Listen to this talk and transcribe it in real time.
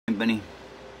Bunny.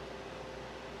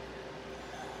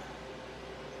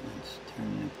 Let's turn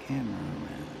the camera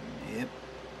around. Yep.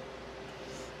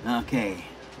 Okay.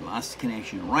 Lost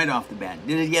connection right off the bat.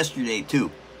 Did it yesterday,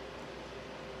 too.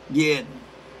 Yeah.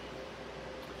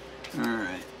 All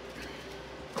right.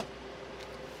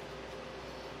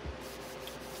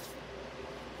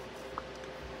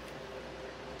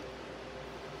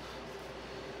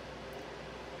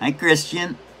 Hi,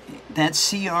 Christian. That's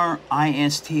Christian.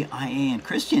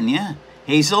 Christian, yeah.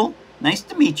 Hazel, nice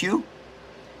to meet you.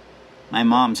 My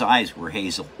mom's eyes were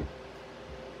hazel.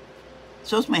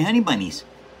 So's my honey bunnies.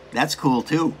 That's cool,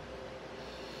 too.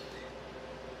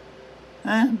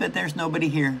 But there's nobody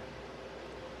here.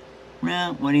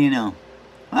 Well, what do you know?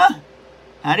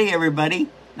 Howdy, everybody.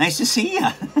 Nice to see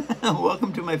ya.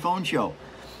 Welcome to my phone show.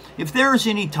 If there's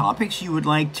any topics you would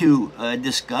like to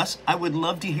discuss, I would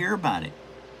love to hear about it.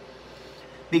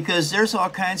 Because there's all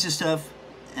kinds of stuff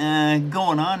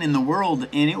going on in the world,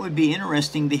 and it would be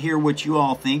interesting to hear what you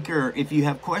all think, or if you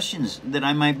have questions that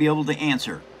I might be able to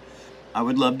answer. I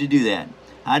would love to do that.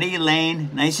 Howdy,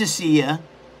 Elaine. Nice to see ya.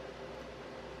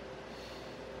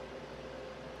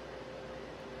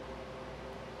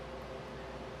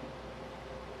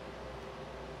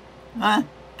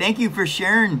 Thank you for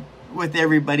sharing with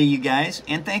everybody, you guys,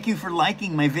 and thank you for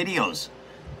liking my videos,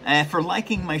 for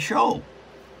liking my show.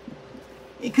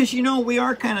 Because, you know, we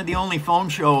are kind of the only phone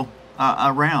show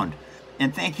around.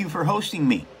 And thank you for hosting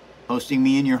me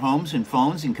in your homes and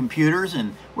phones and computers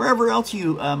and wherever else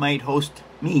you might host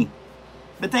me.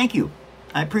 But thank you.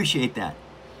 I appreciate that.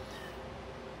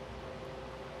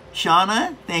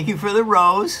 Shauna, thank you for the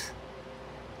rose.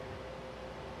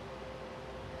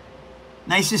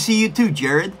 Nice to see you too,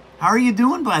 Jared. How are you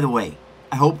doing, by the way?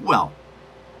 I hope well.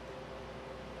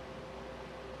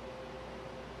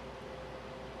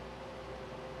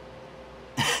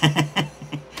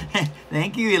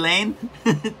 Thank you, Elaine.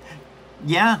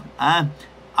 Yeah,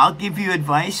 I'll give you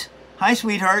advice. Hi,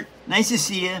 sweetheart. Nice to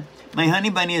see you. My honey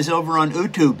bunny is over on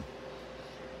YouTube.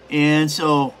 And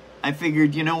so I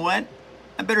figured, you know what?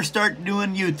 I better start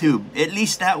doing YouTube. At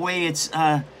least that way it's,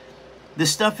 the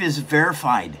stuff is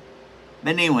verified.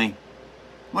 But anyway,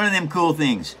 one of them cool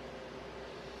things.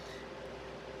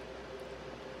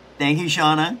 Thank you,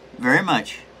 Shauna, very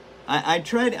much. I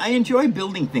enjoy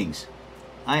building things.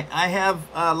 I have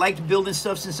liked building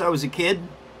stuff since I was a kid.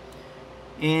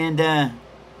 And,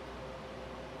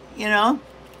 you know,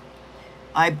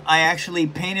 I actually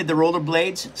painted the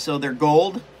rollerblades, so they're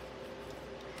gold.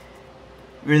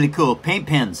 Really cool. Paint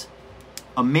pens.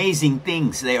 Amazing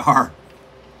things they are.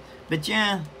 But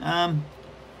yeah,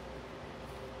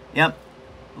 yep,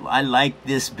 I like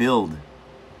this build.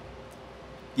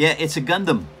 Yeah, it's a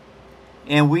Gundam.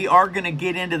 And we are going to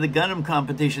get into the Gundam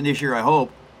competition this year, I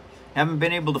hope. Haven't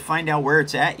been able to find out where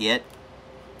it's at yet.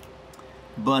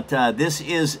 But this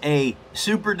is a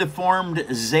super deformed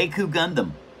Zeku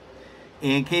Gundam.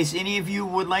 In case any of you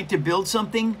would like to build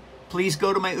something, please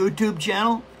go to my YouTube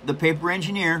channel, The Paper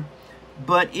Engineer.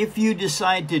 But if you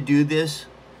decide to do this,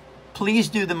 please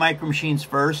do the Micro Machines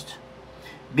first.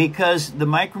 Because the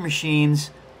Micro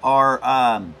Machines are,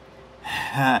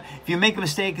 if you make a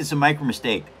mistake, it's a micro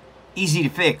mistake. Easy to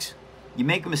fix. You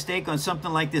make a mistake on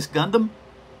something like this Gundam,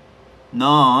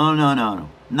 no.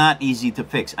 Not easy to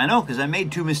fix. I know, because I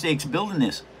made 2 mistakes building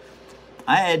this.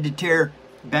 I had to tear,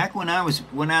 back when I was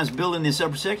building this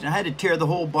upper section, I had to tear the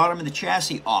whole bottom of the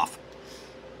chassis off.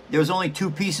 There was only 2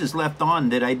 pieces left on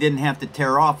that I didn't have to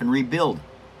tear off and rebuild.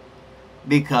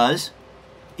 Because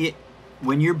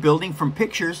when you're building from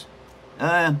pictures,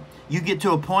 you get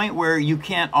to a point where you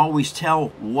can't always tell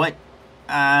what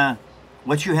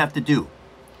you have to do.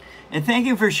 And thank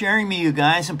you for sharing me, you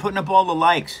guys, and putting up all the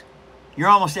likes. You're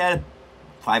almost at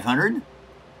 500?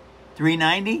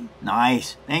 390?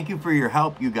 Nice. Thank you for your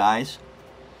help, you guys.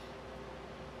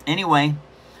 Anyway,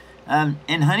 and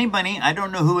Honey Bunny, I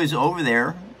don't know who is over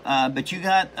there, but you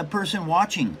got a person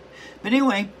watching. But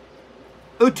anyway,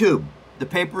 YouTube, The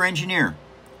Paper Engineer.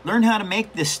 Learn how to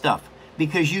make this stuff,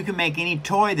 because you can make any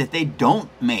toy that they don't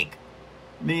make.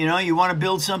 You know, you want to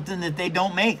build something that they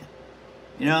don't make.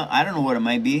 You know, I don't know what it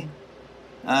might be.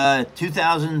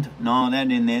 2000, no,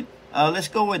 that isn't it. Let's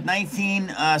go with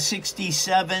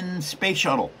 1967 Space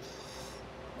Shuttle.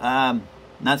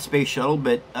 Not Space Shuttle,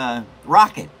 but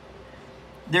rocket.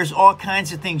 There's all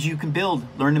kinds of things you can build,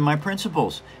 learning my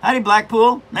principles. Howdy,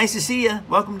 Blackpool. Nice to see you.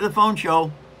 Welcome to the phone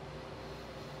show.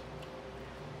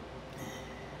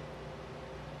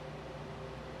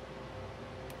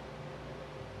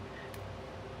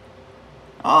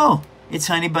 Oh, it's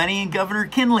Honey Bunny and Governor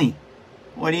Kinley.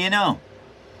 What do you know?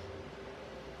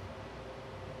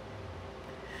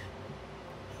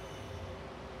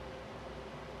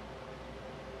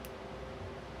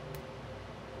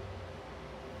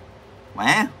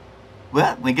 Wow.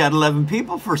 Well, we got 11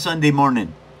 people for Sunday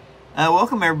morning.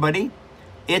 Welcome, everybody.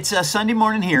 It's a Sunday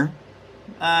morning here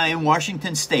in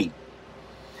Washington State.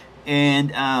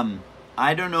 And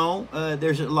I don't know,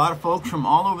 there's a lot of folks from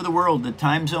all over the world. The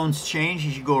time zones change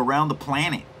as you go around the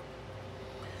planet.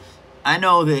 I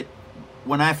know that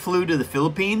when I flew to the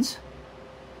Philippines,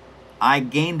 I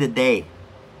gained a day.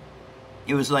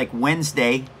 It was like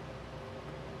Wednesday,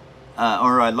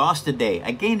 or I lost a day.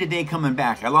 I gained a day coming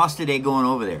back. I lost a day going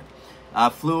over there. I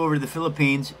flew over to the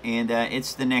Philippines, and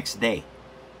it's the next day.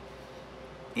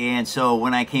 And so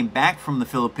when I came back from the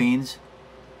Philippines,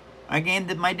 I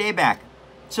gained my day back.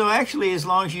 So actually, as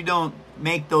long as you don't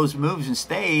make those moves and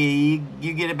stay,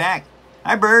 you get it back.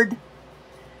 Hi, Bird.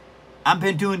 I've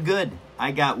been doing good.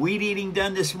 I got weed eating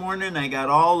done this morning. I got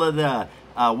all of the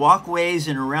walkways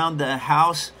and around the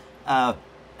house,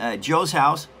 Joe's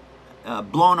house,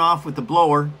 blown off with the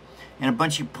blower, and a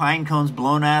bunch of pine cones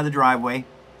blown out of the driveway.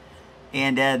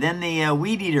 And then the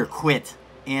weed eater quit.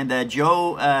 And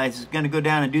Joe is going to go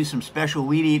down and do some special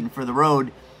weed eating for the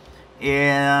road.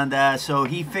 And so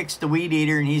he fixed the weed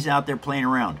eater, and he's out there playing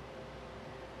around.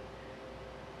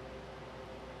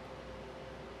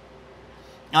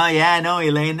 Oh, yeah, I know,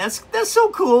 Elaine. That's so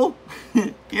cool.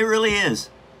 It really is.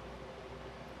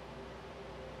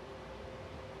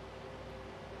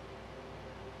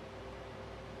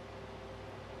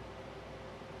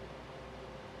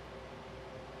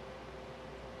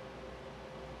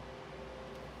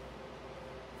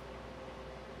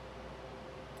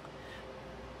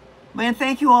 Man,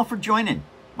 thank you all for joining.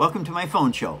 Welcome to my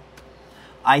phone show.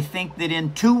 I think that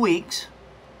in 2 weeks,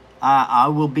 I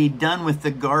will be done with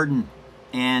the garden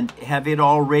and have it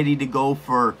all ready to go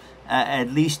for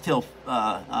at least till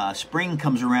spring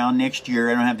comes around next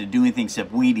year. I don't have to do anything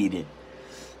except weed eat it.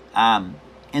 And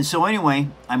so anyway,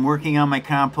 I'm working on my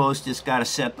compost. It's got to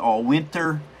set all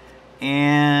winter.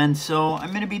 And so I'm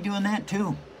going to be doing that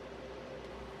too.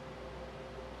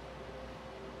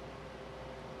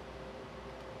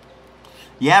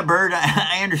 Yeah, Bird,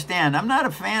 I understand. I'm not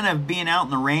a fan of being out in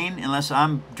the rain unless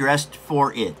I'm dressed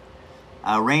for it.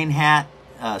 Rain hat,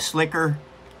 slicker,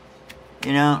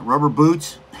 you know, rubber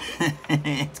boots.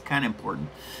 It's kind of important.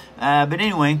 But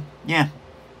anyway, yeah,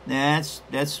 that's.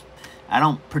 I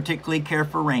don't particularly care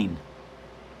for rain.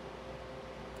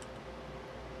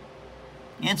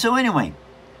 And so anyway,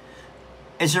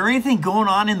 is there anything going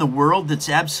on in the world that's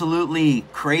absolutely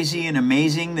crazy and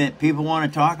amazing that people want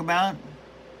to talk about?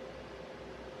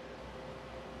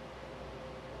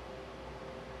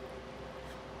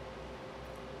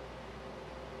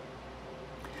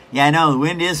 Yeah, I know, the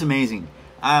wind is amazing.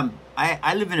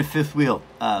 I live in a fifth wheel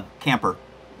camper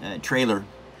trailer,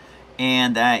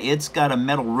 and it's got a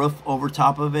metal roof over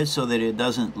top of it so that it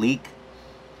doesn't leak,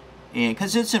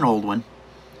 because it's an old one.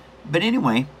 But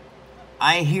anyway,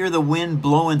 I hear the wind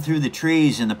blowing through the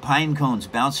trees and the pine cones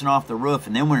bouncing off the roof,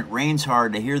 and then when it rains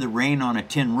hard, I hear the rain on a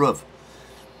tin roof.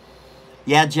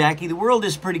 Yeah, Jackie, the world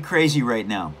is pretty crazy right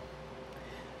now.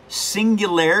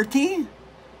 Singularity?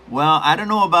 Well, I don't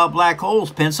know about black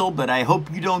holes, Pencil, but I hope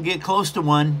you don't get close to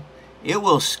one. It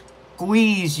will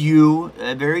squeeze you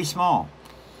very small.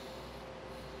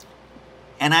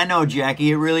 And I know,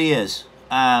 Jackie, it really is.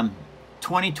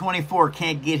 2024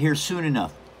 can't get here soon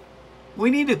enough. We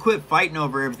need to quit fighting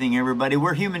over everything, everybody.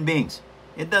 We're human beings.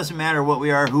 It doesn't matter what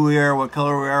we are, who we are, what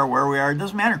color we are, where we are. It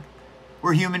doesn't matter.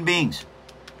 We're human beings.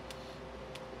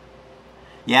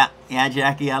 Yeah,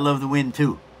 Jackie, I love the wind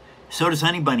too. So does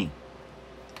Honey Bunny.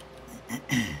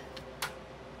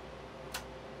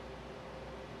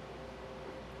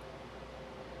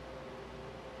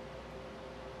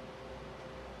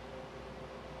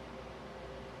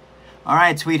 All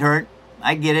right, sweetheart,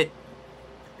 I get it.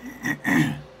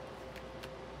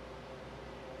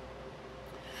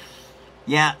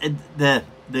 Yeah, the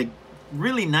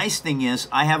really nice thing is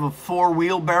I have a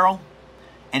 4-wheelbarrow,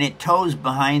 and it tows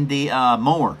behind the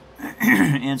mower.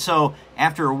 And so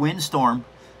after a windstorm,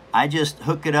 I just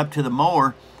hook it up to the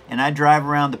mower, and I drive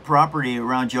around the property,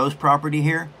 around Joe's property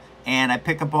here, and I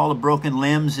pick up all the broken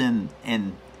limbs and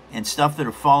stuff that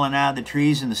are falling out of the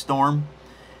trees in the storm.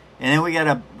 And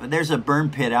then there's a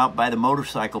burn pit out by the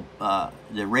motorcycle,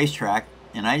 the racetrack,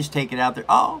 and I just take it out there.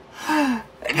 Oh,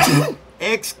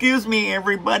 excuse me,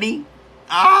 everybody.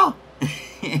 Oh,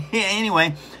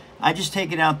 anyway, I just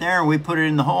take it out there and we put it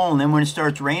in the hole, and then when it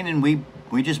starts raining,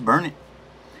 we just burn it.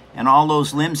 And all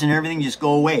those limbs and everything just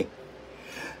go away.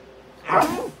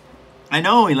 I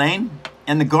know, Elaine.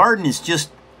 And the garden is just,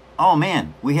 oh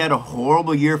man, we had a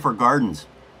horrible year for gardens.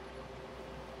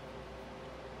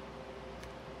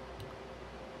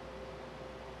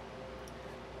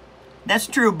 That's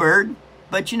true, Bird.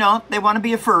 But you know, they want to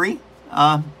be a furry.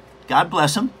 God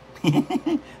bless him.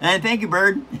 And thank you,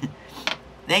 Bird.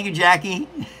 Thank you, Jackie.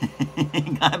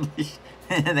 God bless.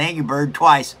 Thank you, Bird,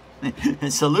 twice.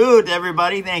 Salute,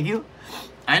 everybody. Thank you.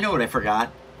 I know what I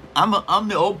forgot. I'm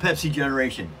the old Pepsi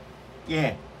generation.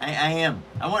 Yeah, I am.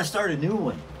 I want to start a new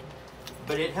one.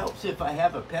 But it helps if I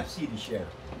have a Pepsi to share.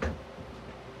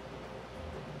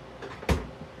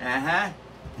 Uh-huh.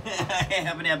 I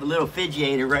happen to have a little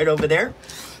Fidgeator right over there.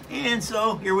 And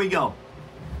so, here we go.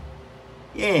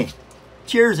 Yeah.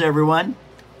 Cheers, everyone.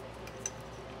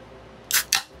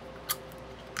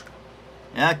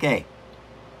 Okay.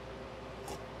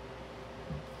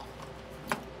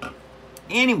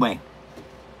 Anyway,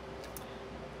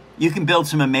 you can build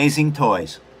some amazing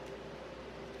toys.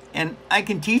 And I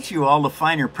can teach you all the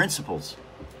finer principles.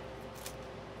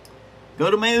 Go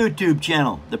to my YouTube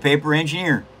channel, The Paper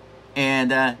Engineer,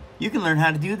 and you can learn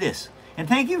how to do this. And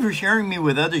thank you for sharing me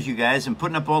with others, you guys, and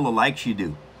putting up all the likes you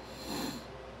do.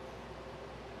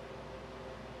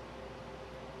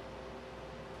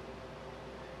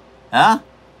 Huh?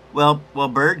 Well,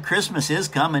 Bird, Christmas is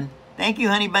coming. Thank you,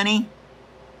 honey bunny.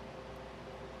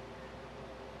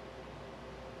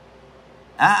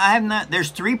 I have not. There's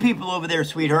 3 people over there,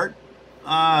 sweetheart.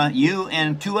 You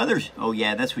and 2 others. Oh,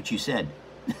 yeah, that's what you said.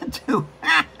 2.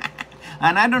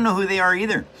 And I don't know who they are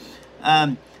either.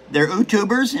 They're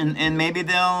YouTubers, and maybe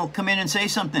they'll come in and say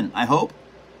something, I hope.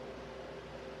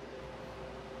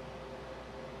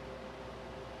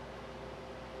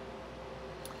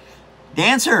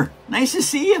 Dancer, nice to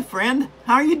see you, friend.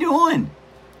 How are you doing?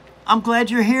 I'm glad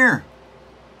you're here.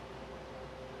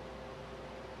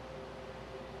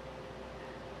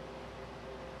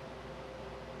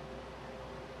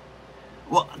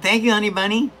 Well, thank you, honey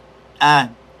bunny.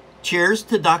 Cheers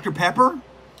to Dr. Pepper.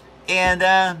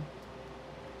 And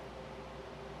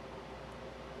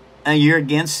you're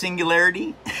against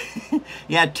singularity?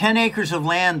 Yeah, 10 acres of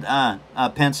land,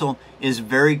 Pencil, is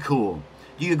very cool.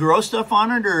 Do you grow stuff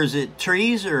on it, or is it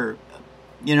trees, or,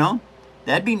 you know?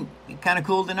 That'd be kind of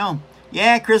cool to know.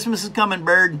 Yeah, Christmas is coming,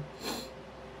 Bird.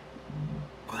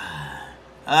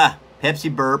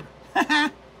 Pepsi burp.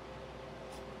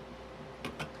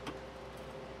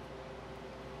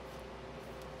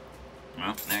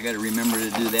 Well, I got to remember to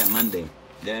do that Monday.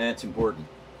 That's important.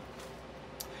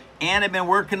 And I've been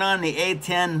working on the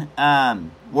A10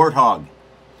 Warthog.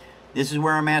 This is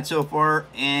where I'm at so far,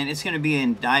 and it's going to be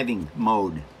in diving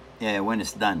mode when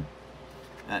it's done.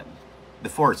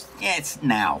 Before it's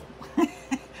now.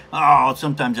 Oh,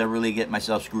 sometimes I really get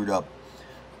myself screwed up.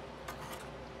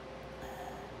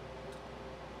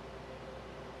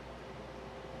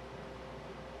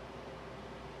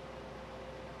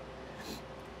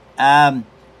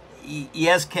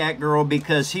 Yes, Cat Girl,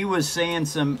 because he was saying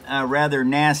some rather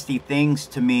nasty things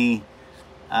to me,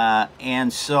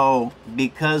 and so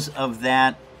because of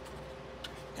that,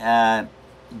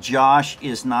 Josh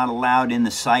is not allowed in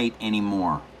the site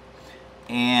anymore,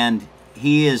 and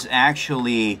he is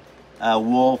actually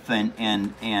Wolf and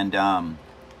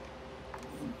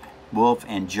Wolf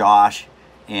and Josh,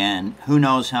 and who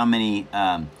knows how many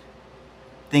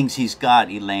things he's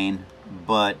got, Elaine,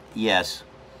 but yes.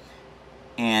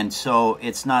 And so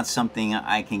it's not something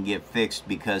I can get fixed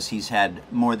because he's had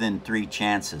more than 3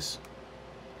 chances.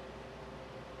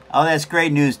 Oh, that's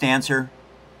great news, Dancer.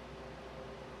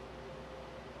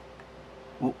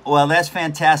 Well, that's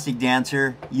fantastic,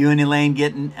 Dancer. You and Elaine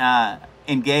getting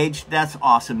engaged, that's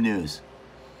awesome news.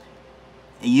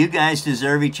 You guys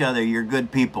deserve each other. You're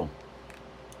good people.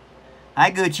 Hi,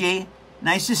 Gucci.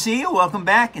 Nice to see you. Welcome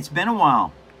back. It's been a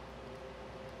while.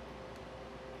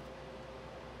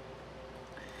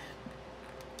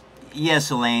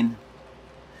 Yes, Elaine.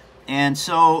 And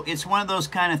so it's one of those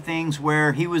kind of things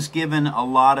where he was given a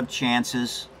lot of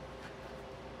chances,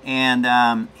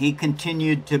 and he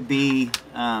continued to be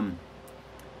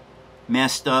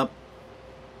messed up.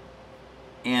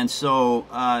 And so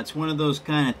it's one of those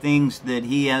kind of things that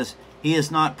he has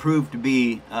not proved to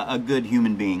be a good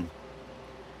human being.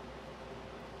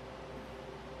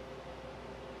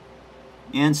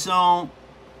 And so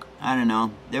I don't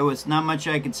know. There was not much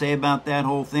I could say about that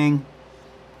whole thing.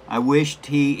 I wished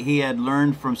he had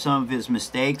learned from some of his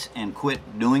mistakes and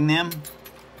quit doing them,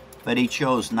 but he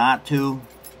chose not to.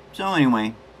 So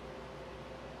anyway.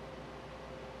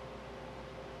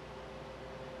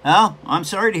 Oh, I'm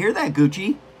sorry to hear that,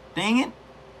 Gucci. Dang it.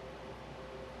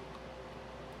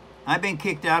 I've been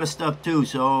kicked out of stuff too,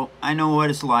 so I know what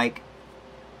it's like.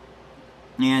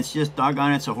 Yeah, it's just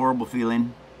doggone, it's a horrible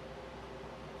feeling.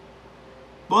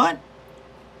 But,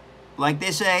 like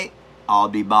they say, I'll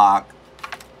be back.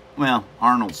 Well,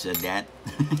 Arnold said that.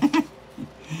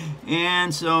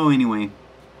 And so, anyway.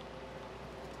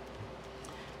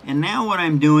 And now what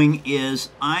I'm doing is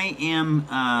I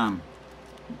am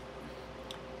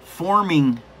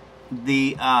forming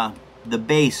the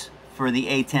base for the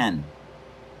A10.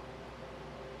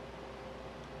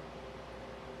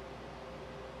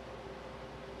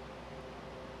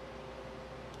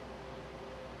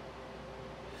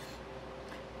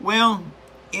 Well,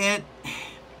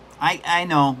 I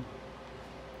know,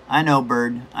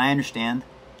 Bird. I understand,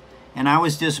 and I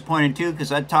was disappointed too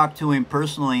because I talked to him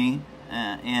personally,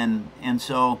 and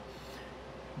so,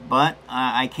 but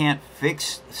I can't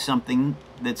fix something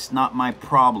that's not my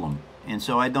problem, and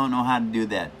so I don't know how to do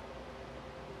that.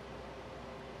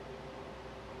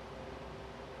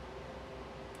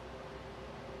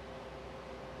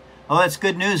 Oh, that's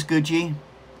good news, Gucci.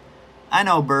 I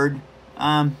know, Bird.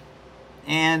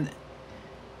 And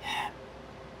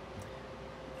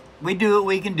we do what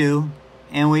we can do,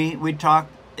 and we talk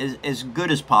as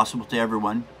good as possible to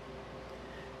everyone.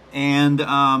 And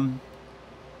I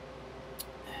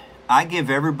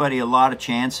give everybody a lot of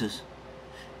chances.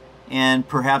 And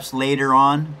perhaps later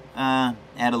on,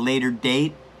 at a later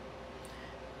date,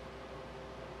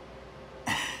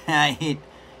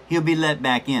 he'll be let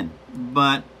back in.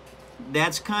 But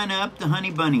that's kind of up to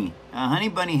Honey Bunny. Honey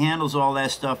Bunny handles all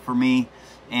that stuff for me,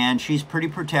 and she's pretty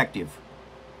protective,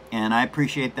 and I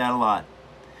appreciate that a lot.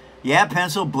 Yeah,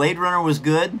 Pencil, Blade Runner was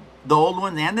good, the old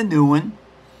one and the new one,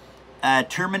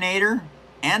 Terminator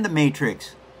and the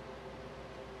Matrix,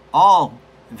 all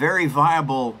very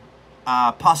viable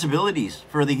possibilities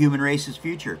for the human race's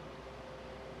future.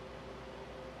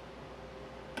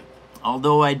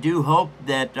 Although I do hope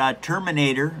that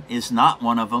Terminator is not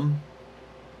one of them.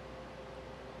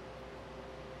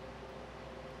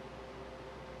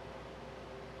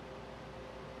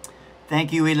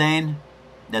 Thank you, Elaine.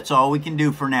 That's all we can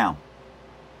do for now.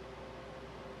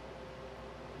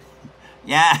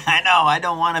 Yeah, I know. I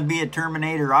don't want to be a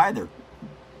Terminator either.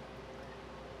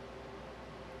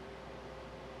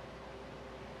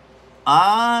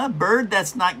 Bird,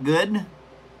 that's not good.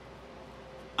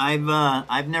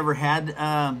 I've never had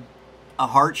a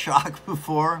heart shock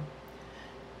before.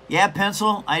 Yeah,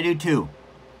 Pencil, I do too.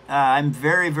 I'm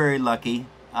very, very lucky.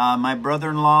 My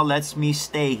brother-in-law lets me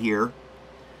stay here.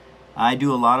 I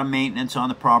do a lot of maintenance on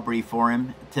the property for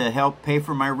him to help pay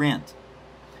for my rent.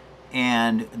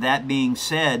 And that being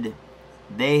said,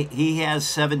 he has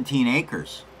 17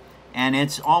 acres, and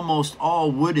it's almost all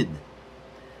wooded.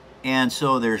 And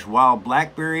so there's wild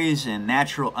blackberries and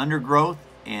natural undergrowth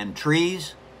and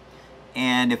trees.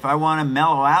 And if I want to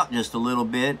mellow out just a little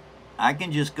bit, I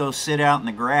can just go sit out in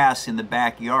the grass in the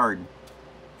backyard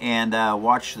and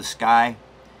watch the sky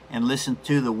and listen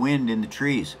to the wind in the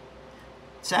trees.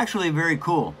 It's actually very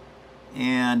cool,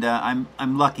 and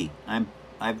I'm lucky.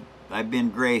 I've been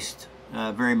graced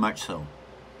very much so.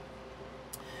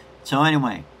 So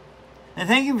anyway, and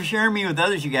thank you for sharing me with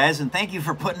others, you guys, and thank you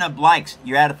for putting up likes.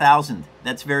 You're at 1,000.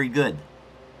 That's very good.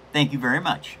 Thank you very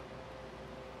much.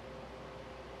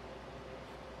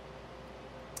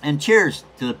 And cheers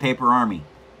to the Paper Army.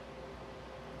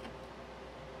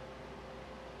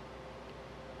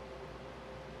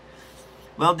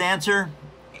 Well, Dancer,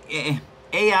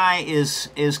 AI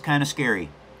is kind of scary.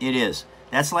 It is.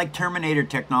 That's like Terminator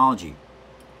technology.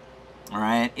 All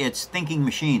right, it's thinking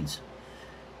machines,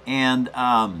 and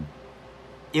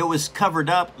it was covered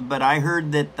up. But I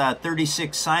heard that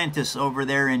 36 scientists over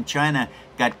there in China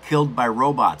got killed by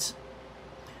robots.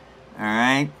 All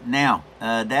right, now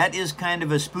that is kind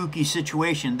of a spooky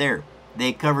situation there.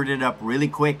 They covered it up really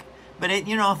quick, but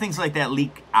things like that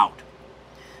leak out.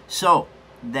 So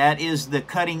that is the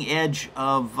cutting edge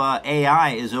of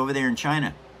AI is over there in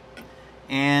China.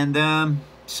 And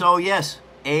so yes,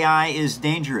 AI is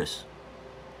dangerous.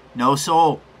 No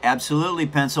soul. Absolutely,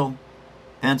 Pencil.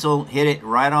 Pencil hit it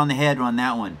right on the head on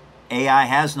that one. AI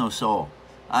has no soul.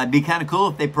 It'd be kind of cool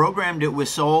if they programmed it with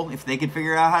soul, if they could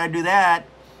figure out how to do that.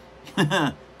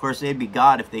 Of course, they'd be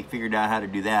God if they figured out how to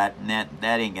do that, and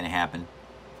that ain't going to happen.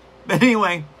 But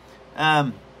anyway,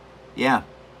 yeah.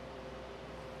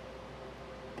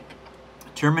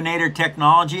 Terminator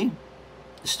technology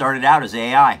started out as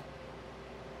AI.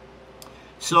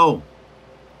 So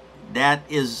that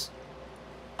is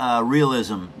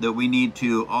realism that we need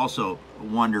to also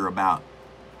wonder about.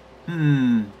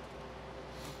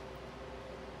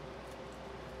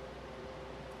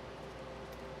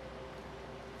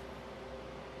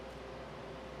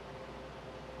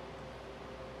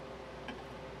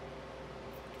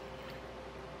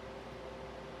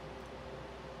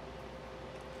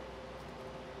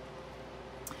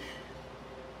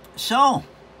 So,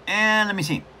 and let me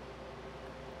see.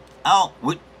 Oh,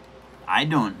 what? I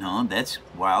don't know. That's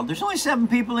wild. There's only 7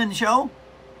 people in the show.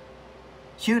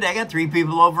 Shoot, I got 3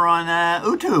 people over on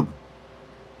YouTube.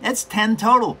 That's 10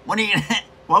 total. What are you gonna...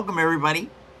 Welcome,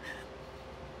 everybody.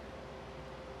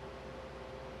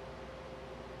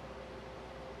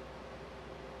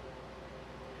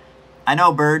 I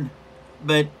know, Bird,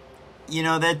 but you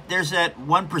know that there's that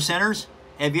 1%ers.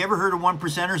 Have you ever heard of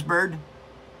 1%ers, Bird?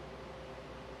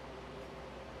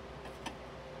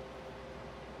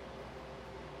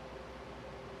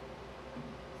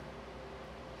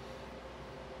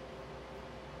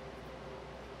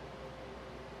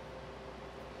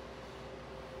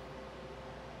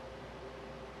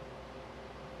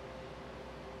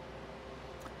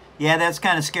 Yeah, that's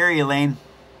kind of scary, Elaine.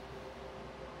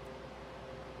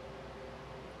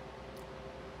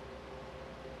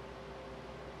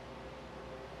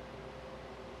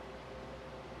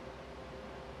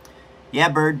 Yeah,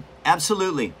 Bird,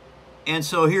 absolutely. And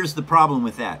so here's the problem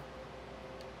with that.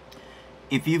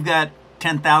 If you've got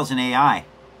 10,000 AI,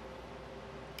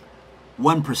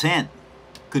 1%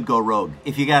 could go rogue.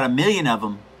 If you got 1 million of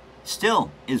them,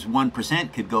 still is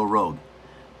 1% could go rogue.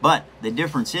 But the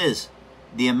difference is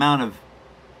the amount of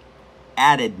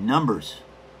added numbers.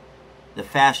 The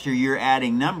faster you're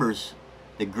adding numbers,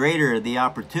 the greater the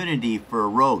opportunity for a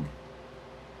rogue.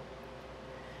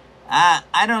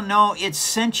 I don't know, it's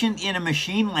sentient in a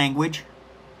machine language,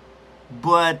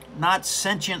 but not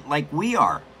sentient like we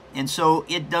are. And so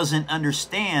it doesn't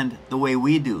understand the way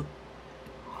we do.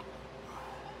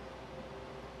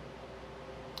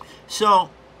 So,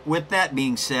 with that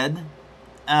being said,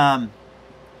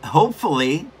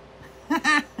 hopefully,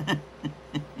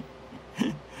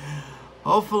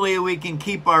 hopefully we can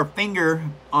keep our finger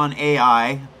on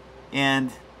AI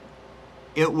and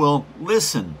it will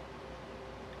listen.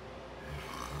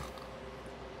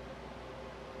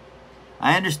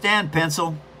 I understand,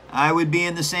 Pencil. I would be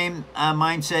in the same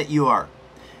mindset you are.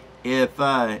 If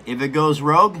it goes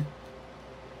rogue,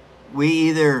 we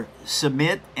either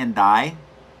submit and die,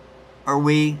 or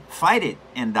we fight it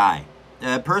and die.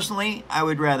 Personally, I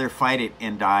would rather fight it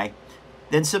and die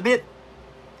than submit.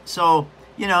 So,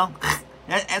 you know,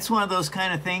 that's one of those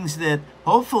kind of things that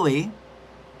hopefully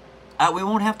we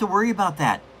won't have to worry about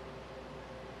that.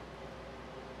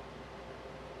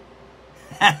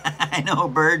 I know,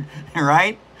 Bird,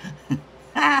 right?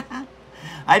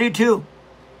 I do too.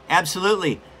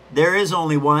 Absolutely. There is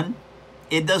only one.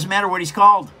 It doesn't matter what he's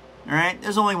called. All right?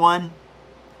 There's only one.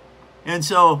 And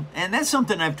so, and that's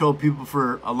something I've told people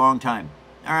for a long time.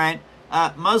 All right?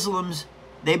 Muslims,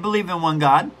 they believe in one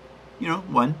God. You know,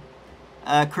 one.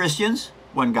 Christians,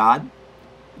 one God.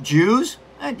 Jews,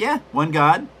 yeah, one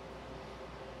God.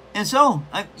 And so,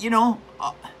 you know,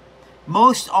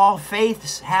 most all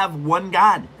faiths have one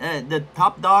God, the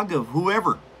top dog of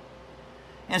whoever.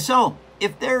 And so,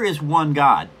 if there is one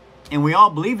God, and we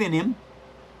all believe in him,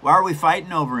 why are we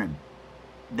fighting over him?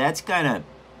 That's kind of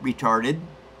retarded.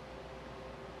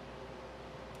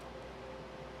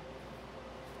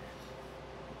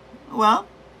 Well,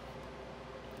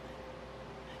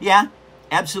 yeah,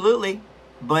 absolutely.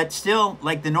 But still,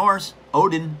 like the Norse,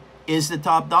 Odin is the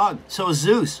top dog. So is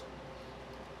Zeus.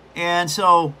 And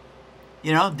so,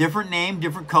 you know, different name,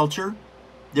 different culture,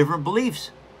 different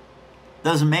beliefs.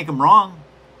 Doesn't make them wrong.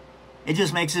 It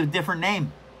just makes it a different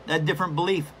name, a different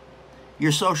belief.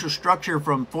 Your social structure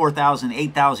from 4,000,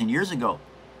 8,000 years ago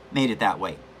made it that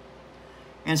way.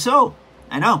 And so,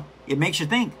 I know, it makes you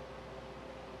think,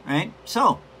 right?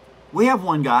 So, we have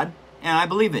one God, and I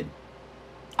believe it.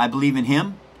 I believe in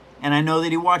him, and I know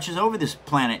that he watches over this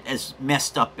planet as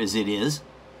messed up as it is.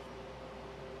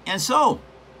 And so,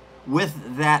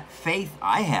 with that faith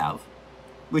I have,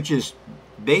 which is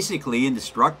basically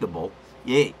indestructible,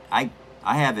 I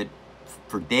have it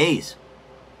for days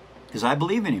because I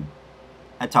believe in him.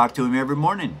 I talk to him every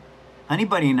morning.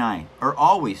 Honeybuddy and I are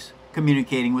always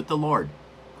communicating with the Lord.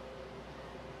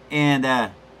 And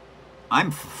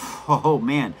oh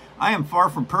man, I am far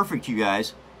from perfect, you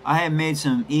guys. I have made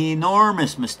some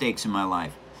enormous mistakes in my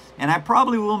life. And I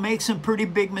probably will make some pretty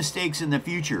big mistakes in the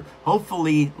future.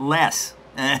 Hopefully less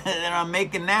than I'm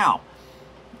making now.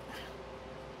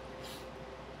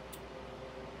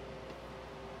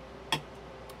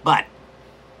 But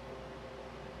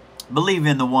believe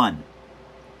in the one.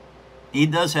 He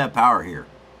does have power here.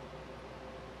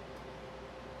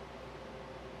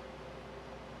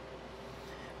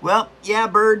 Well, yeah,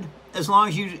 Bird, as long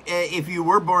as you, if you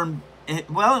were born,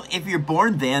 well, if you're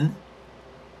born then,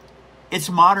 it's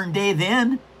modern day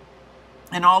then.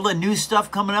 And all the new stuff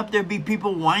coming up, there'd be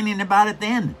people whining about it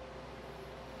then.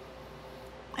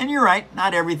 And you're right,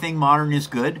 not everything modern is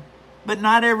good, but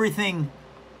not everything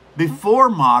before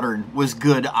modern was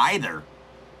good either.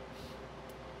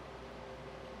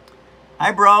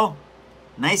 Hi, bro.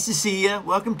 Nice to see you.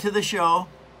 Welcome to the show.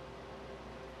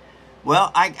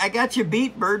 Well, I got you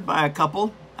beat, Bird, by a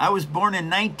couple. I was born in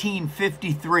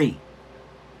 1953.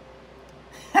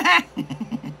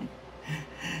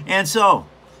 And so,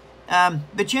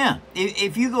 but yeah,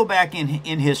 if you go back in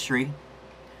history,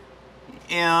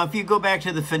 you know, if you go back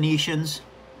to the Phoenicians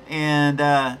and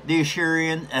the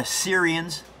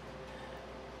Assyrians,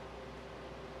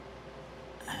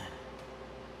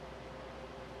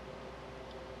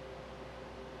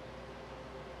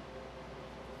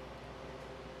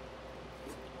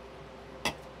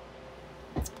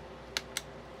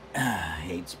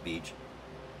 hate speech.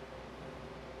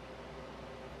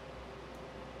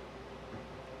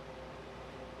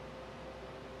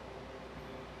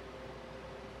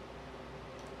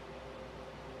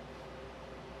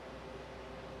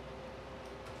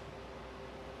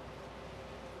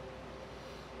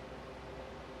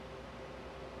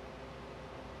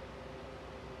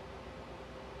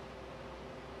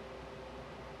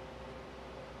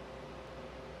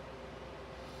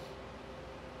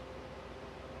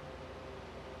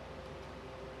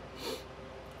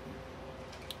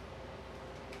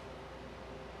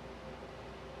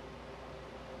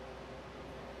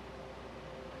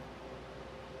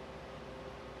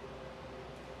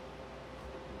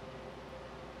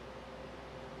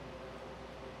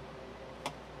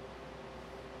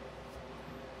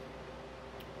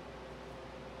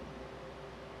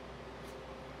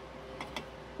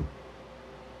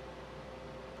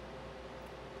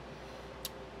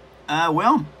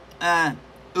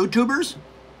 YouTubers,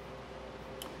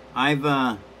 I've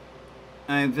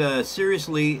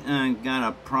seriously got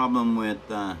a problem with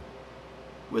the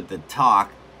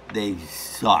talk. They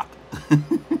suck.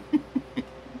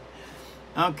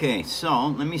 Okay, so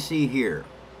let me see here.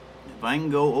 If I can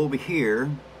go over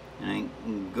here, and I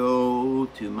can go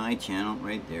to my channel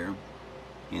right there,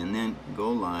 and then go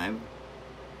live.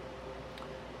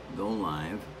 Go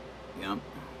live. Yep.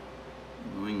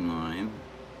 Going live.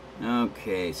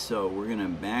 Okay, so we're gonna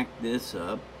back this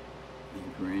up.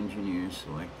 Made for engineers,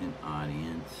 select an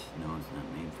audience. No, it's not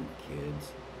made for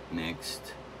kids.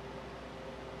 Next.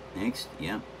 Next,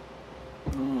 yep.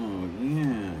 Oh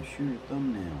yeah, shoot a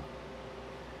thumbnail.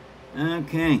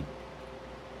 Okay.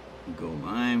 Go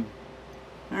live.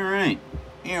 Alright,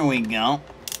 here we go.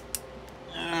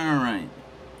 Alright.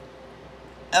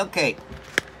 Okay.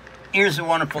 Here's the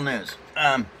wonderful news.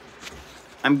 I'm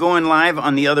going live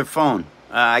on the other phone.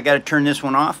 I got to turn this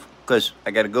one off because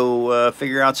I got to go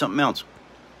figure out something else.